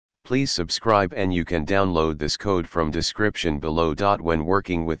Please subscribe, and you can download this code from description below. When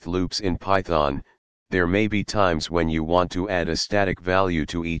working with loops in Python, there may be times when you want to add a static value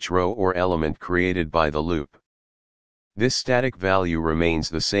to each row or element created by the loop. This static value remains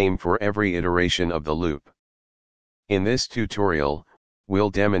the same for every iteration of the loop. In this tutorial, we'll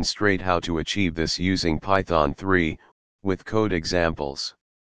demonstrate how to achieve this using Python 3, with code examples.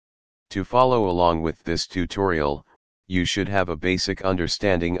 To follow along with this tutorial, you should have a basic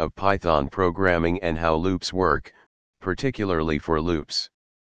understanding of Python programming and how loops work, particularly for loops.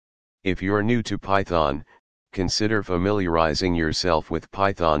 If you're new to Python, consider familiarizing yourself with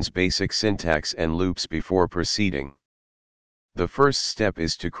Python's basic syntax and loops before proceeding. The first step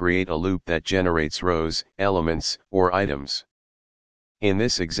is to create a loop that generates rows, elements, or items. In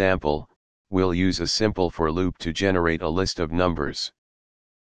this example, we'll use a simple for loop to generate a list of numbers.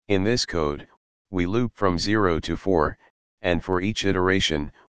 In this code, we loop from 0 to 4, and for each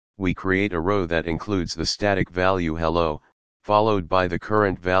iteration, we create a row that includes the static value hello, followed by the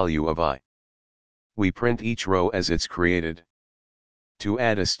current value of I. We print each row as it's created. To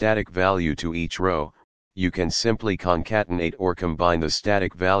add a static value to each row, you can simply concatenate or combine the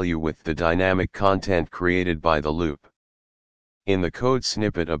static value with the dynamic content created by the loop. In the code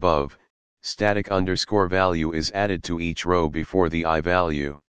snippet above, static_value is added to each row before the I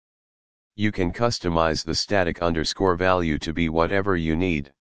value. You can customize the static_value to be whatever you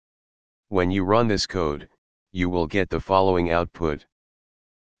need. When you run this code, you will get the following output.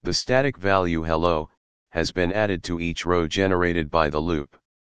 The static value hello has been added to each row generated by the loop.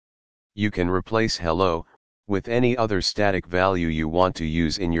 You can replace hello with any other static value you want to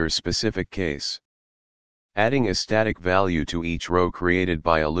use in your specific case. Adding a static value to each row created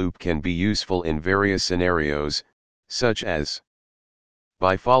by a loop can be useful in various scenarios, such as: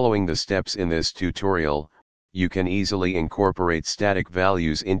 by following the steps in this tutorial, you can easily incorporate static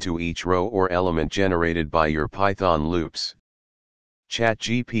values into each row or element generated by your Python loops.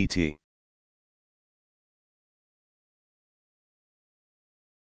 ChatGPT.